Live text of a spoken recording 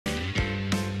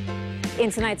In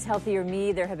tonight's Healthier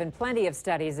Me, there have been plenty of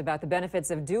studies about the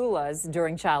benefits of doulas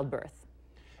during childbirth.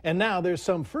 And now there's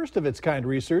some first-of-its-kind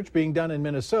research being done in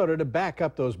Minnesota to back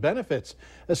up those benefits,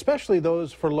 especially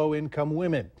those for low-income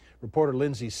women. Reporter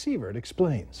Lindsay Sievert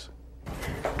explains.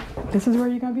 This is where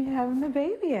you're going to be having the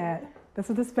baby at. This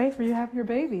is the space where you have your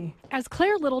baby. As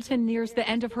Claire Littleton nears the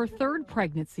end of her third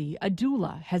pregnancy, a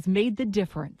doula has made the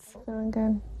difference. Feeling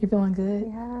good. You feeling good?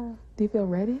 Yeah. Do you feel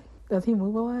ready? Does he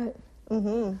move a lot?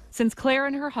 Since Claire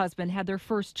and her husband had their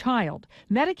first child,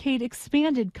 Medicaid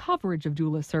expanded coverage of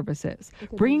doula services,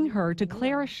 bringing her to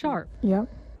Clara Sharp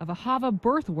of Ahava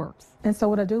Birthworks. And so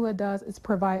what a doula does is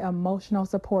provide emotional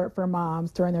support for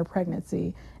moms during their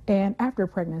pregnancy and after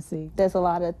pregnancy. There's a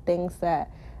lot of things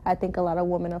that I think a lot of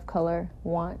women of color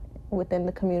want within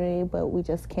the community, but we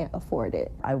just can't afford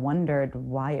it. I wondered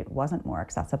why it wasn't more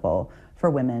accessible for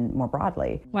women more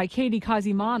broadly. Why Katie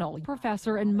Kazimano,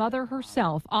 professor and mother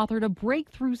herself, authored a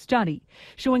breakthrough study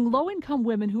showing low-income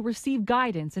women who receive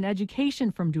guidance and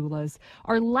education from doulas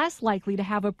are less likely to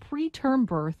have a preterm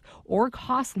birth or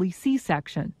costly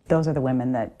C-section. Those are the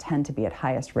women that tend to be at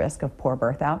highest risk of poor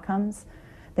birth outcomes.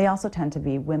 They also tend to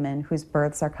be women whose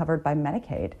births are covered by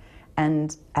Medicaid.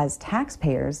 And as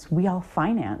taxpayers, we all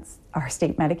finance our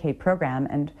state Medicaid program,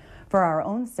 and for our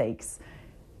own sakes,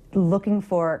 looking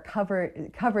for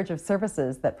coverage of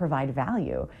services that provide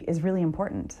value is really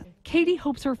important. Katie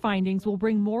hopes her findings will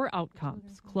bring more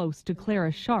outcomes close to Clara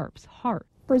Sharp's heart.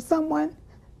 For someone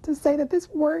to say that this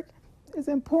work is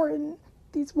important,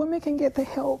 these women can get the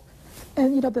help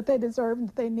and that they deserve and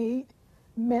that they need,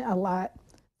 meant a lot.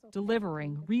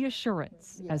 Delivering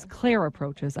reassurance as Claire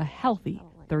approaches a healthy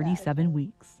 37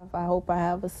 weeks. I hope I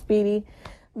have a speedy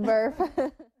birth.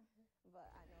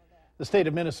 The state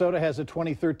of Minnesota has a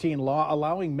 2013 law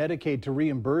allowing Medicaid to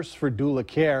reimburse for doula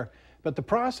care, but the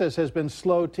process has been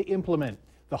slow to implement.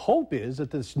 The hope is that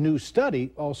this new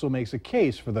study also makes a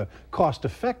case for the cost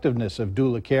effectiveness of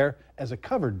doula care as a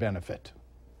covered benefit.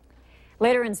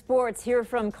 Later in sports, hear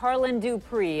from Carlin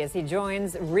Dupree as he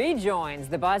rejoins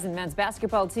the Boston men's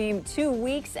basketball team 2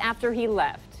 weeks after he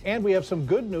left. And we have some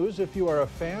good news if you are a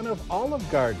fan of Olive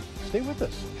Garden. Stay with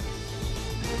us.